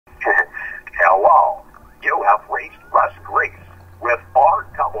have reached Russ Gries with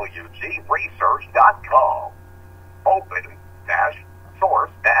RWG-Research.com.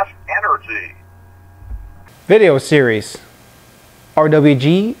 Open-source-energy. Video series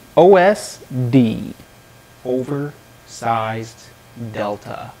RWG-OSD Oversized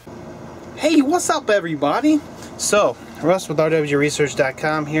Delta. Hey, what's up everybody? So, Russ with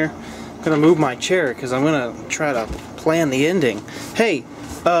RWG-Research.com here. I'm gonna move my chair because I'm gonna try to plan the ending. Hey,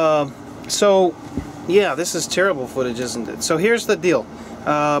 so yeah, this is terrible footage, isn't it? So here's the deal.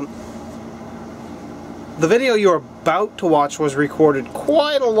 The video you're about to watch was recorded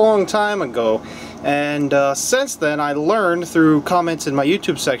quite a long time ago, and since then I learned through comments in my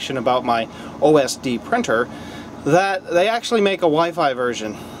YouTube section about my OSD printer that they actually make a Wi-Fi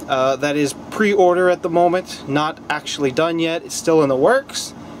version that is pre-order at the moment, not actually done yet. It's still in the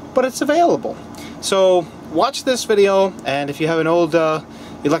works, but it's available. So watch this video, and if you have an old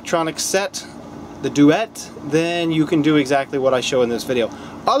electronic set, the Duet, then you can do exactly what I show in this video.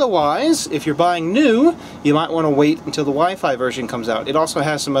 Otherwise, if you're buying new, you might want to wait until the Wi-Fi version comes out. It also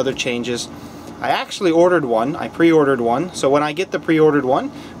has some other changes. I actually ordered one. I pre-ordered one. So when I get the pre-ordered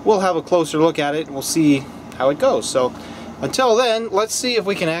one, we'll have a closer look at it and we'll see how it goes. So until then, let's see if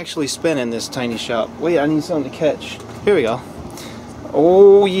we can actually spin in this tiny shop. Wait, I need something to catch. Here we go.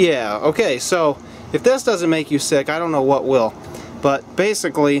 Oh yeah. Okay, so if this doesn't make you sick, I don't know what will. But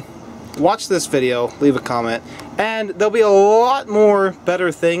basically, watch this video, leave a comment, and there'll be a lot more better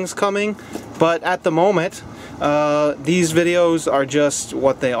things coming, but at the moment these videos are just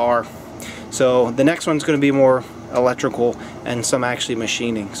what they are. So the next one's going to be more electrical and some actually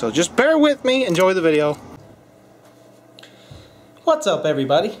machining. So just bear with me, enjoy the video. What's up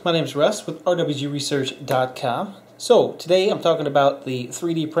everybody? My name's Russ with RWGResearch.com. So today I'm talking about the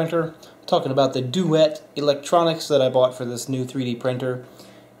 3D printer, talking about the Duet electronics that I bought for this new 3D printer.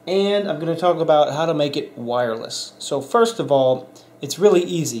 And I'm going to talk about how to make it wireless. So first of all, it's really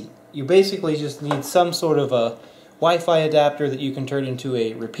easy. You basically just need some sort of a Wi-Fi adapter that you can turn into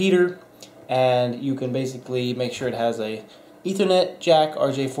a repeater, and you can basically make sure it has a Ethernet jack,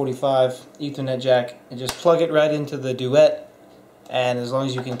 RJ45 Ethernet jack, and just plug it right into the Duet, and as long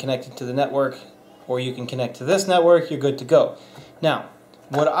as you can connect it to the network, or you can connect to this network, you're good to go. Now,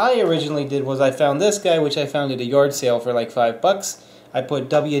 what I originally did was I found this guy, which I found at a yard sale for like $5. I put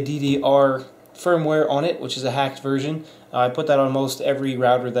WDDR firmware on it, which is a hacked version. I put that on most every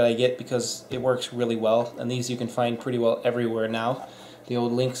router that I get because it works really well, and these you can find pretty well everywhere now, the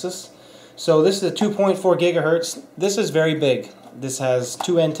old Linksys. So this is a 2.4 gigahertz. This is very big. This has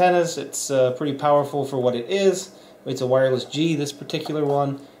two antennas. It's pretty powerful for what it is. It's a wireless G, this particular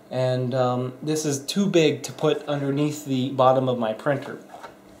one, and this is too big to put underneath the bottom of my printer.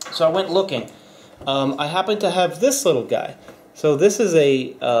 So I went looking. I happen to have this little guy. So this is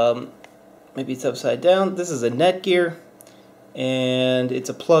a, maybe it's upside down, this is a Netgear, and it's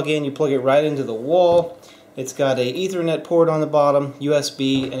a plug-in. You plug it right into the wall. It's got a Ethernet port on the bottom,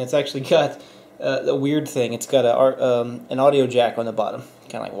 USB, and it's actually got a weird thing. It's got an audio jack on the bottom.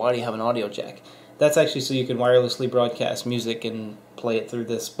 Kind of like, why do you have an audio jack? That's actually so you can wirelessly broadcast music and play it through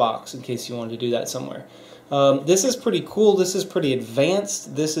this box in case you wanted to do that somewhere. This is pretty cool. This is pretty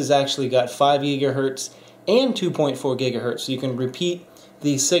advanced. This has actually got 5 gigahertz and 2.4 gigahertz, so you can repeat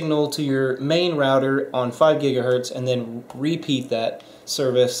the signal to your main router on 5 gigahertz and then repeat that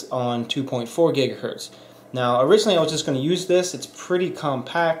service on 2.4 gigahertz. Now originally I was just going to use this. It's pretty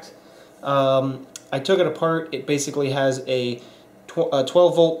compact. I took it apart. It basically has a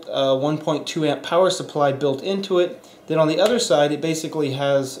 12 volt 1.2 amp power supply built into it. Then on the other side it basically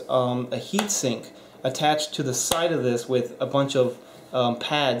has a heat sink attached to the side of this with a bunch of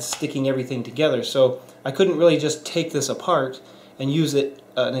pads sticking everything together. So I couldn't really just take this apart and use it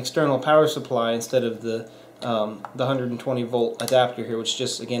an external power supply instead of the 120 volt adapter here, which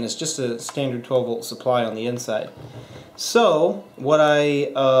just again is just a standard 12 volt supply on the inside. So what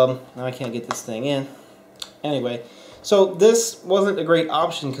now I can't get this thing in. Anyway, so this wasn't a great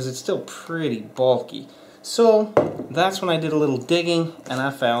option because it's still pretty bulky. So that's when I did a little digging and I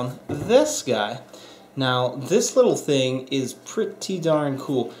found this guy. Now this little thing is pretty darn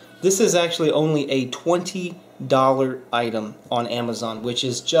cool. This is actually only a $20 item on Amazon, which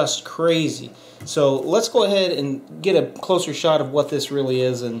is just crazy. So let's go ahead and get a closer shot of what this really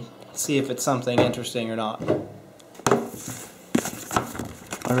is and see if it's something interesting or not.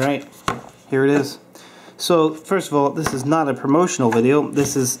 Alright, here it is. So first of all, this is not a promotional video.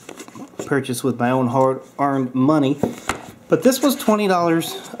 This is purchased with my own hard-earned money. But this was $20.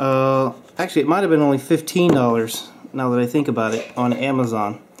 Actually, it might have been only $15 now that I think about it on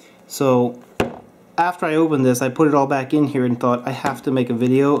Amazon. So after I opened this, I put it all back in here and thought I have to make a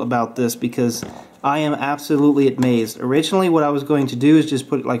video about this because I am absolutely amazed. Originally what I was going to do is just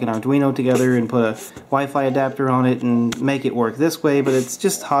put like an Arduino together and put a Wi-Fi adapter on it and make it work this way, but it's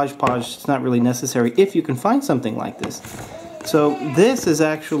just hodgepodge. It's not really necessary if you can find something like this. So this is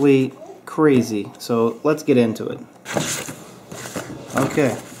actually crazy. So let's get into it.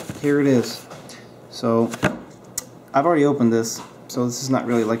 Okay, here it is. So I've already opened this, so this is not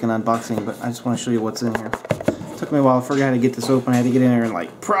really like an unboxing, but I just want to show you what's in here. It took me a while to figure out how to get this open. I had to get in there and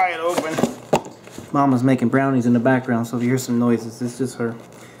like pry it open. Mama's making brownies in the background, so if you hear some noises, it's just her.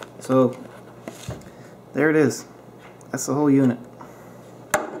 So there it is. That's the whole unit.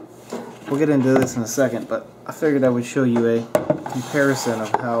 We'll get into this in a second, but I figured I would show you a comparison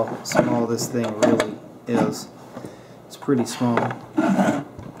of how small this thing really is. It's pretty small.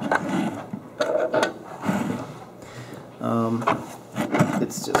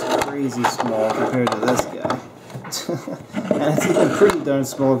 It's just crazy small compared to this guy. And it's even pretty darn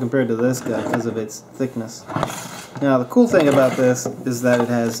small compared to this guy because of its thickness. Now the cool thing about this is that it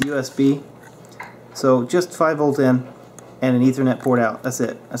has USB, so just 5 volt in and an Ethernet port out. That's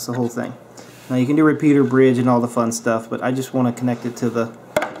it. That's the whole thing. Now you can do repeater bridge and all the fun stuff, but I just want to connect it to the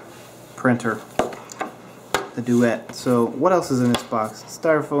printer, the Duet. So what else is in this box?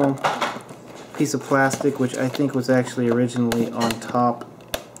 Styrofoam, piece of plastic, which I think was actually originally on top.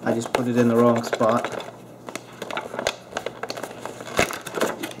 I just put it in the wrong spot.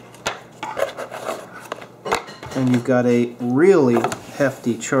 And you've got a really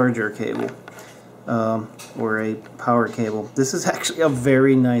hefty charger cable, or a power cable. This is actually a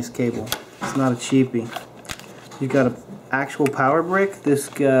very nice cable. It's not a cheapie. You've got an actual power brick. This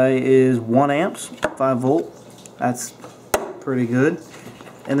guy is 1 amps, 5 volt. That's pretty good.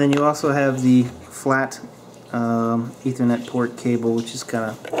 And then you also have the flat Ethernet port cable, which is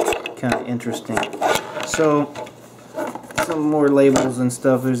kind of interesting. So some more labels and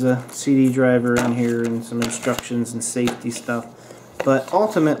stuff. There's a CD driver in here and some instructions and safety stuff. But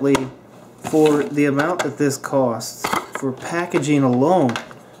ultimately, for the amount that this costs, for packaging alone,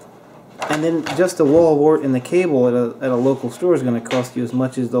 and then just the wall wart and the cable at a local store is going to cost you as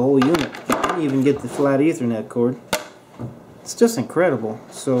much as the whole unit. You can even get the flat Ethernet cord. It's just incredible.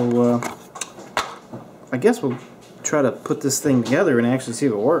 So I guess we'll try to put this thing together and actually see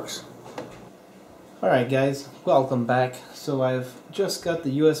if it works. Alright guys, welcome back. So I've just got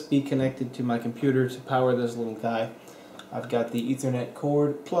the USB connected to my computer to power this little guy. I've got the Ethernet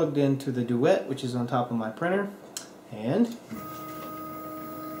cord plugged into the Duet, which is on top of my printer, and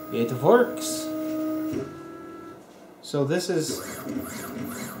it works. So this is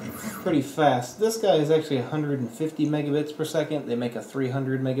pretty fast. This guy is actually 150 megabits per second. They make a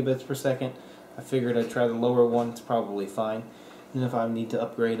 300 megabits per second. I figured I'd try the lower one. It's probably fine. And if I need to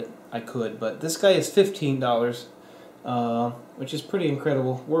upgrade it, I could. But this guy is $15, which is pretty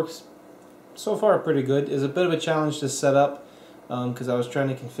incredible. Works so far pretty good. It's a bit of a challenge to set up because I was trying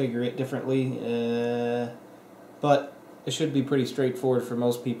to configure it differently. But it should be pretty straightforward for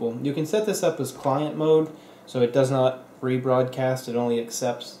most people. You can set this up as client mode, so it does not rebroadcast. It only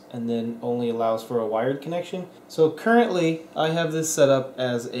accepts and then only allows for a wired connection. So currently I have this set up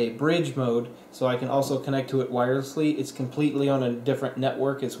as a bridge mode, so I can also connect to it wirelessly. It's completely on a different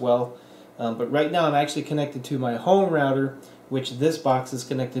network as well. But right now I'm actually connected to my home router, which this box is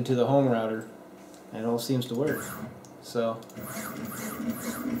connected to the home router, and it all seems to work. So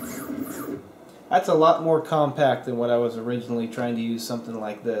that's a lot more compact than what I was originally trying to use something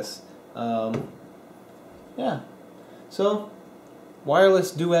like this. Yeah. So,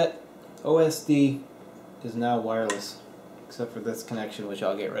 wireless Duet OSD is now wireless, except for this connection, which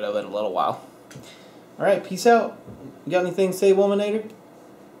I'll get rid of in a little while. Alright, peace out. You got anything to say, Womanator?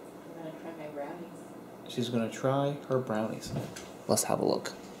 I'm going to try my brownies. She's going to try her brownies. Let's have a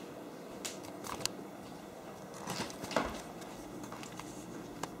look.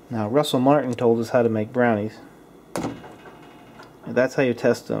 Now, Russell Martin told us how to make brownies. And that's how you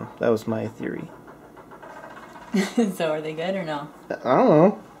test them. That was my theory. So are they good or no? I don't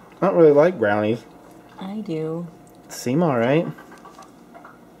know. I don't really like brownies. I do. Seem alright.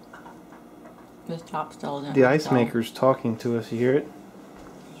 This top still isn't. The ice maker's talking to us. You hear it?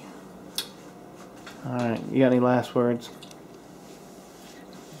 Yeah. Alright. You got any last words?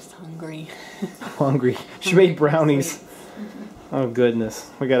 I'm just hungry. Hungry. She made brownies. Oh goodness.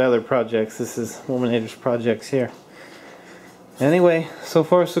 We got other projects. This is Womanator's projects here. Anyway, so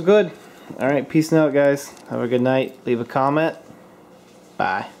far so good. Alright, peace out guys. Have a good night. Leave a comment.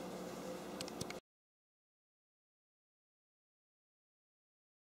 Bye.